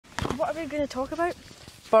what are we going to talk about?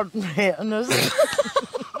 Bird maintenance.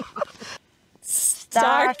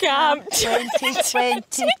 Star Camp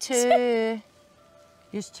 2022.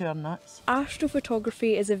 You two are nuts.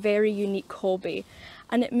 Astrophotography is a very unique hobby,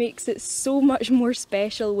 and it makes it so much more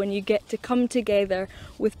special when you get to come together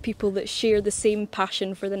with people that share the same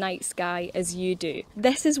passion for the night sky as you do.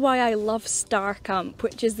 This is why I love Star Camp,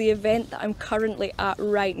 which is the event that I'm currently at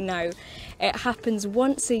right now. It happens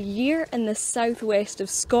once a year in the southwest of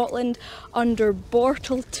Scotland under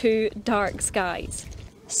BORTLE 2 dark skies.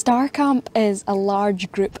 Star Camp is a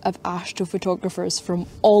large group of astrophotographers from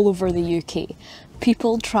all over the UK.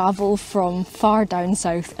 People travel from far down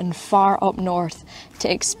south and far up north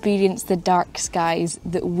to experience the dark skies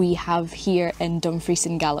that we have here in Dumfries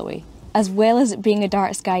and Galloway. As well as it being a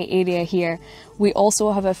dark sky area here, we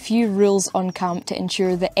also have a few rules on camp to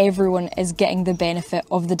ensure that everyone is getting the benefit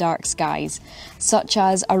of the dark skies, such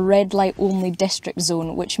as a red light only district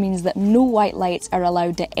zone, which means that no white lights are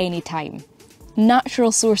allowed at any time.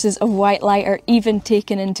 Natural sources of white light are even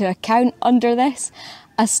taken into account under this,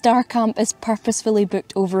 as Star Camp is purposefully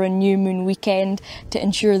booked over a new moon weekend to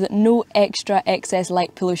ensure that no extra excess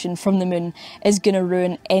light pollution from the moon is going to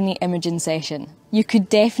ruin any imaging session. You could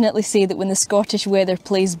definitely say that when the Scottish weather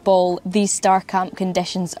plays ball, these Star Camp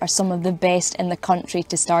conditions are some of the best in the country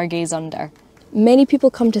to stargaze under. Many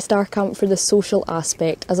people come to Star Camp for the social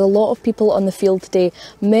aspect, as a lot of people on the field today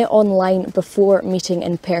met online before meeting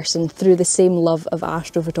in person through the same love of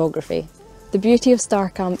astrophotography. The beauty of Star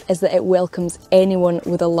Camp is that it welcomes anyone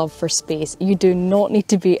with a love for space. You do not need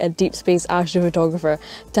to be a deep space astrophotographer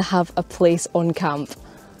to have a place on camp.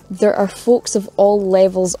 There are folks of all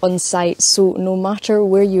levels on site, so no matter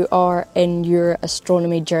where you are in your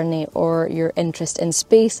astronomy journey or your interest in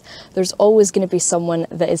space, there's always going to be someone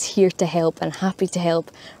that is here to help and happy to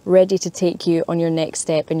help, ready to take you on your next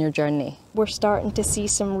step in your journey. We're starting to see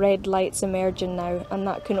some red lights emerging now, and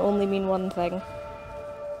that can only mean one thing.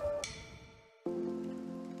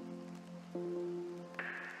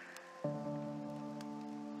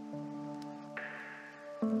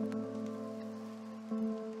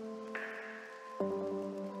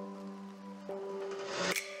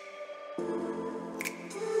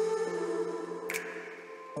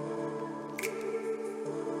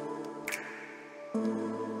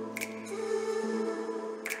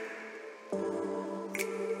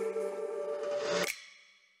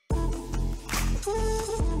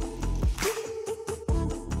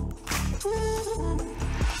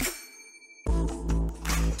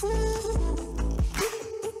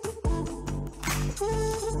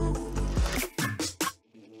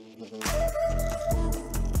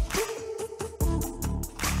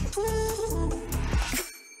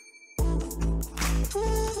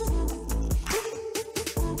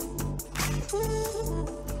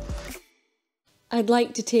 I'd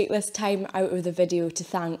like to take this time out of the video to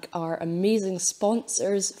thank our amazing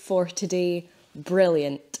sponsors for today,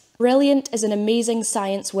 Brilliant. Brilliant is an amazing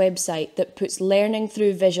science website that puts learning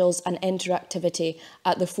through visuals and interactivity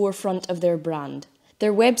at the forefront of their brand.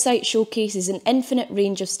 Their website showcases an infinite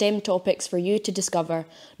range of STEM topics for you to discover,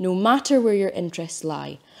 no matter where your interests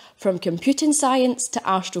lie, from computing science to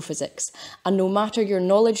astrophysics, and no matter your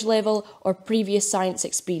knowledge level or previous science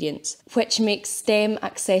experience, which makes STEM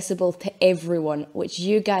accessible to everyone, which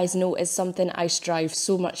you guys know is something I strive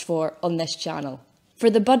so much for on this channel. For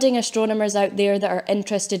the budding astronomers out there that are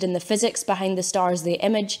interested in the physics behind the stars they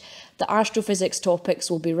image, the astrophysics topics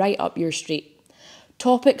will be right up your street.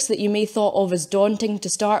 Topics that you may thought of as daunting to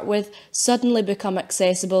start with suddenly become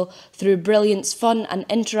accessible through Brilliant's fun and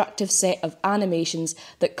interactive set of animations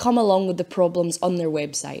that come along with the problems on their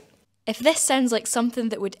website. If this sounds like something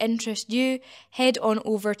that would interest you, head on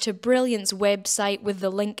over to Brilliant's website with the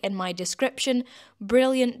link in my description,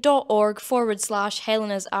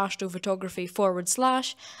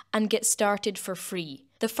 brilliant.org/Helena'sAstrophotography/ and get started for free.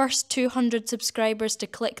 The first 200 subscribers to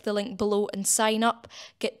click the link below and sign up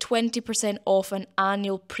get 20% off an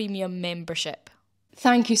annual premium membership.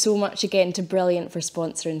 Thank you so much again to Brilliant for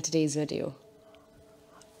sponsoring today's video.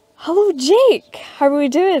 Hello Jake, how are we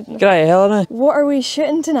doing? G'day Helena. What are we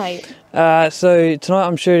shooting tonight? So tonight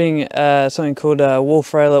I'm shooting something called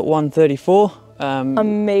Wolf Raylet 134.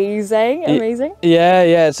 Amazing. Yeah,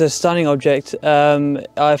 it's a stunning object.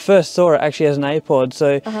 I first saw it actually as an apod,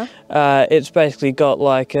 so it's basically got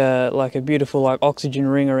like a beautiful oxygen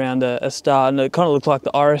ring around a star, and it kind of looks like the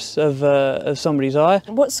iris of somebody's eye.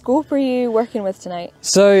 What scope are you working with tonight?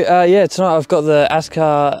 So yeah, tonight I've got the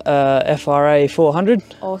Ascar FRA 400.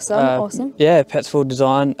 Awesome. Yeah, Petsford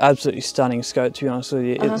design, absolutely stunning scope to be honest with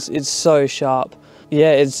you. It's so sharp.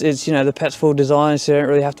 yeah, it's you know, the pet's full design, so you don't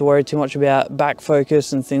really have to worry too much about back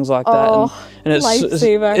focus and things like that. And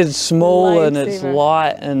it's small and it's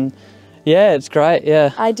light, and yeah, it's great.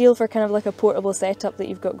 Yeah, ideal for kind of like a portable setup that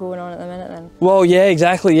you've got going on at the minute then. Well, yeah,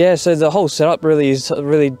 exactly. Yeah, so the whole setup really is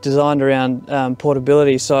really designed around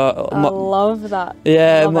portability. So I love that.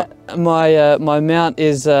 Yeah, my mount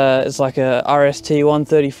is it's like a RST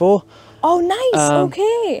 134. Oh, nice.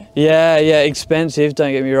 Okay. Yeah, expensive.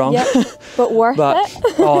 Don't get me wrong. Yep, but worth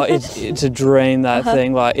it. Oh, it's a dream, that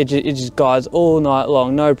thing. Like it just guides all night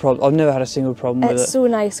long. No problem. I've never had a single problem with it. It's so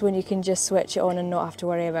nice when you can just switch it on and not have to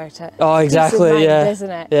worry about it. Oh, exactly. Peace of mind, Yeah,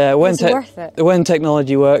 isn't it? Yeah, it's worth it. When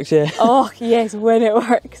technology works. Yeah. Oh yes, when it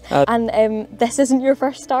works. And this isn't your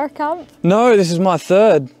first star camp? No, this is my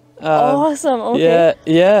third. Awesome. Okay.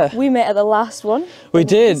 Yeah. We met at the last one. We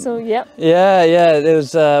did. So yep. Yeah. It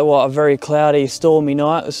was a very cloudy, stormy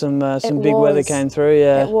night with some big weather came through.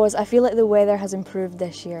 Yeah. It was. I feel like the weather has improved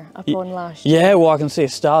this year upon last year. Yeah. Well, I can see a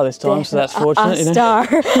star this time, so that's fortunate. A star.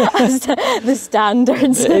 The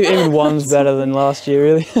standards. Even one's better than last year,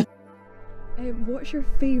 really. What's your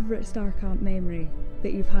favourite star camp memory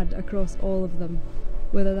that you've had across all of them?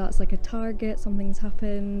 Whether that's like a target, something's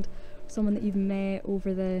happened, someone that you've met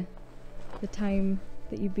over the time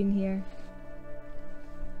that you've been here?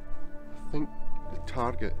 I think the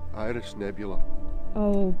target, Iris Nebula.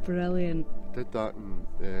 Oh, brilliant. Did that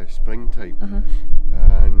in springtime,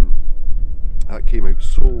 and that came out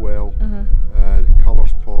so well. The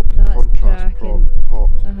colours popped, the contrast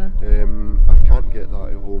popped. I can't get that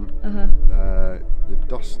at home. The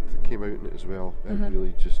dust that came out in it as well, it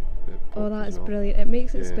really just popped. Oh, that's well. brilliant. It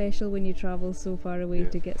makes it special when you travel so far away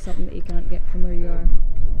to get something that you can't get from where you are.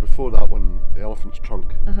 And before that one, the elephant's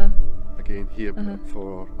trunk. Again here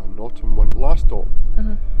for an autumn one, last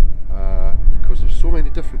autumn. Because there's so many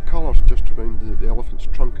different colours just around the elephant's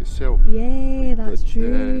trunk itself. Yeah, that's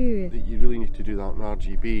true. That you really need to do that in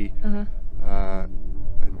RGB.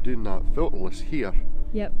 And doing that filterless here,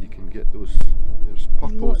 you can get those. There's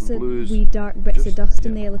purples and blues. Lots of wee dark bits of dust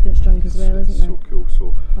in the elephant's trunk as well, isn't there? So cool.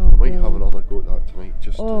 So I might have another go at that tonight.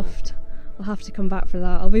 Just I'll have to come back for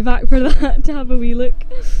that. I'll be back for that to have a wee look.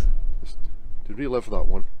 Just to relive that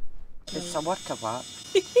one. It's a work of art.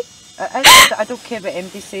 I don't care what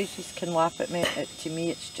anybody says, you can laugh at me. To me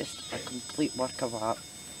it's just a complete work of art.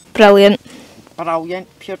 Brilliant.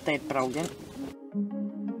 Brilliant, pure dead brilliant.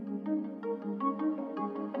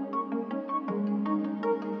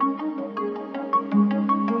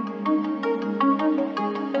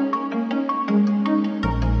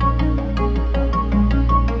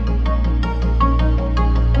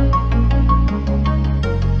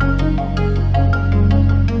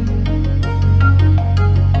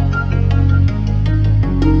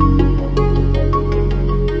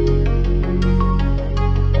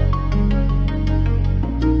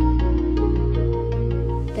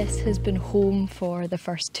 Has been home for the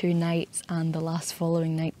first 2 nights and the last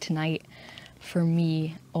following night tonight for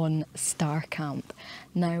me on Star Camp.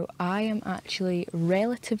 Now, I am actually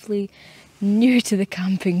relatively new to the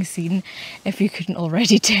camping scene, if you couldn't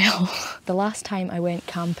already tell. The last time I went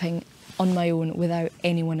camping on my own without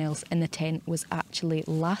anyone else in the tent was actually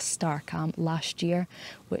last Star Camp last year,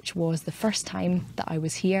 which was the first time that I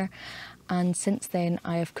was here. And since then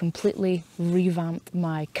I have completely revamped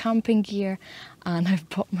my camping gear and I've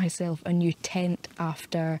bought myself a new tent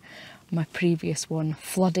after my previous one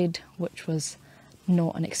flooded, which was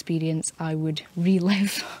not an experience I would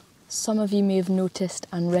relive. Some of you may have noticed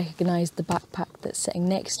and recognised the backpack that's sitting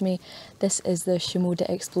next to me. This is the Shimoda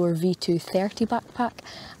Explorer V230 backpack,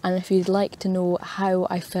 and if you'd like to know how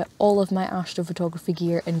I fit all of my astrophotography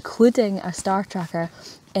gear, including a star tracker,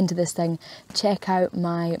 into this thing, check out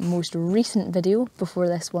my most recent video before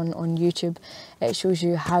this one on YouTube. It shows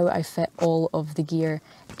you how I fit all of the gear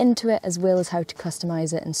into it, as well as how to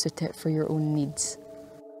customise it and suit it for your own needs.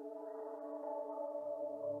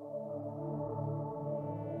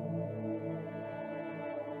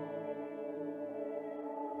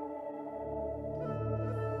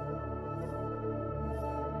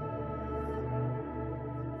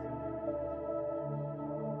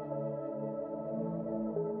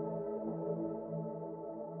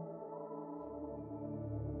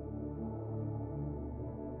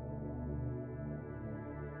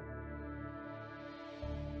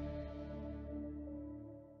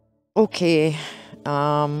 Okay,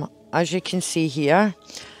 as you can see here,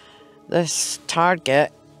 this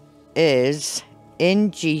target is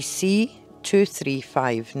NGC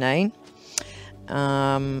 2359,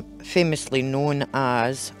 famously known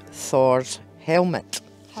as Thor's helmet.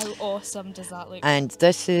 How awesome does that look? And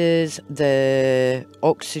this is the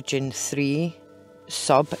Oxygen 3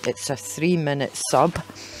 sub. It's a 3-minute sub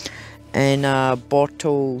in a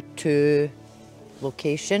BORTLE 2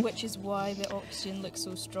 location. Which is why the oxygen looks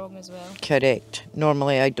so strong as well. Correct.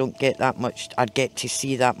 Normally I don't get that much, I'd get to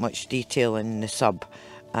see that much detail in the sub,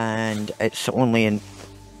 and it's only in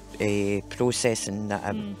processing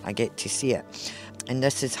that I get to see it. And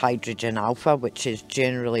this is hydrogen alpha, which is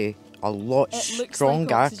generally a lot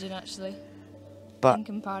stronger. Like oxygen actually, but in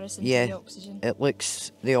comparison yeah, to the oxygen. It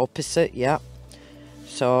looks the opposite, yeah.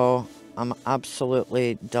 So I'm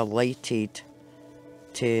absolutely delighted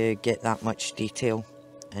to get that much detail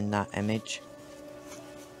in that image.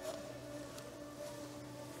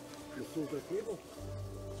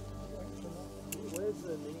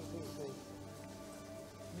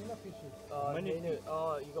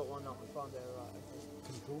 Oh, you got one up the front there, right?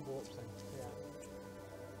 Control box thing. Yeah.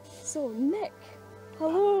 So Nick,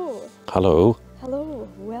 hello. Hello. Hello,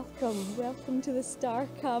 welcome to the Star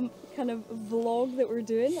Camp kind of vlog that we're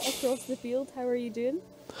doing across the field. How are you doing?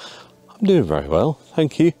 I'm doing very well,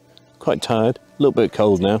 thank you. Quite tired, a little bit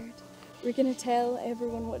cold now. We're going to tell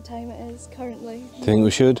everyone what time it is currently. Do you think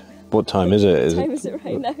we should? What time is it? What time is it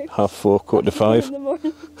right now? 4:30, 4:45. In the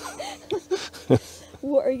morning.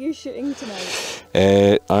 What are you shooting tonight?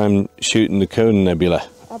 I'm shooting the Cone Nebula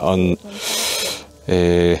on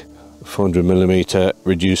 400mm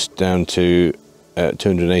reduced down to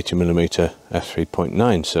 280mm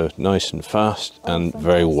f3.9, so nice and fast and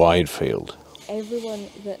very wide field. Everyone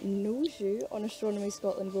that knows you on Astronomy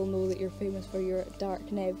Scotland will know that you're famous for your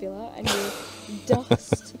dark nebula and your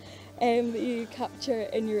dust that you capture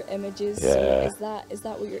in your images. Yeah. So is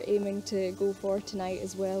that what you're aiming to go for tonight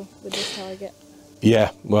as well with this target?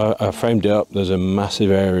 Yeah, well, I framed it up. There's a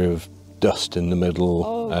massive area of dust in the middle.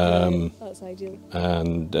 Oh, that's ideal.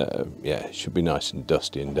 And yeah, it should be nice and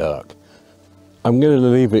dusty and dark. I'm going to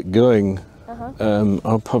leave it going.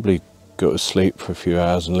 I'll probably go to sleep for a few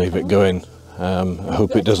hours and leave it going. I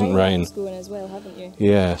hope it doesn't rain. Going as well, haven't you?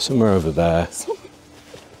 Yeah, somewhere over there.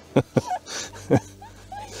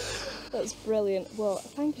 That's brilliant. Well,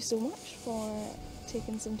 thank you so much for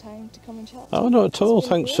taking some time to come and chat. Oh, not at all.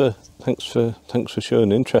 Thanks for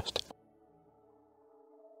showing interest.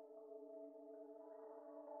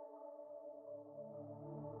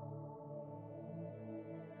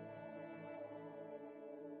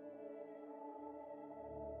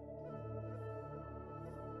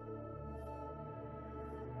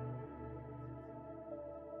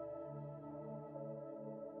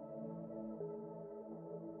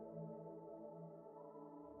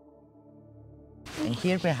 And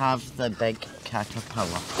here we have the big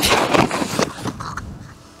caterpillar.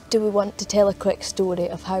 Do we want to tell a quick story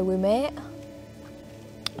of how we met?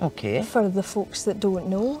 Okay. For the folks that don't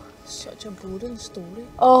know. Such a boring story.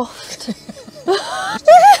 Oh.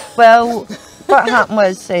 Well, what happened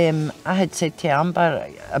was I had said to Amber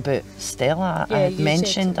about Stella. I had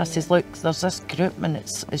mentioned, I says, look, there's this group and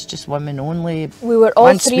it's just women only. We were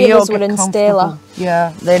all three of us were in Stella.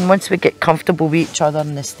 Yeah, then once we get comfortable with each other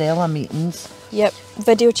in the Stella meetings. Yep,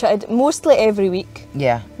 video chatted mostly every week.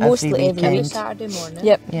 Yeah, mostly every week. Saturday morning.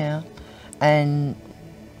 Yep. Yeah, and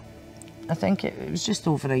I think it was just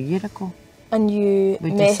over a year ago. And you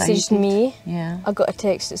messaged me. Yeah. I got a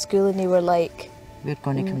text at school and you were like, we're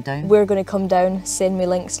going to come down. We're going to come down, send me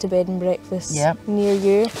links to bed and breakfast near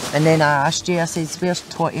you. And then I asked you, I says, where's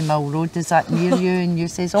Totty Mill Road? Is that near you? And you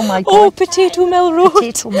says, oh my God. Oh, Potato Mill Road.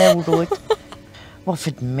 Potato Mill Road. Well, we've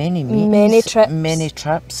had many meetings. Many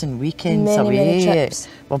trips and weekends away. Many trips.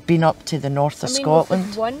 We've been up to the north of Scotland.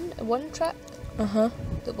 We've had one trip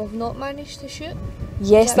that we've not managed to shoot.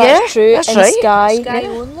 Yes, that's true. That's in right. Sky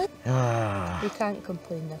only. We can't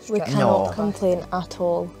complain this trip. We cannot complain at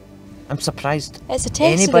all. I'm surprised it's a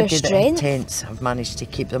test anybody of their that had strength. tents have managed to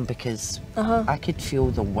keep them, because I could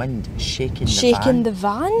feel the wind shaking the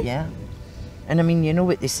van? Yeah. And I mean, you know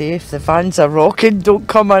what they say, if the vans are rocking, don't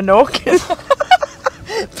come a knocking.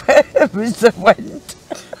 But it was the wind.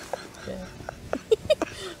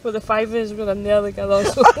 Well, the 5 of us were in there together,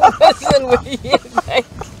 so listen what you think.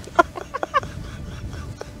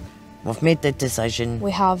 We've made the decision.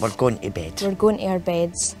 We have. We're going to bed. We're going to our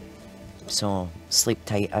beds. So, sleep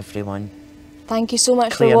tight, everyone. Thank you so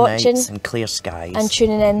much Clear for watching. nights and clear skies. And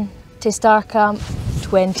tuning in to Star Camp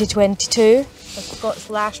 2022. Scott's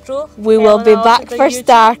Lastro. We will be back for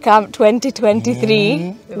Star Camp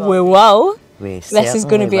 2023. We will. This is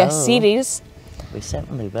going to be a series. We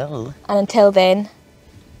certainly will. And until then,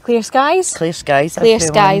 clear skies. Clear skies, Clear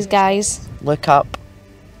everyone. skies, guys. Look up.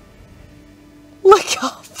 Look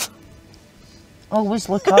up. Always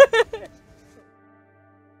look up.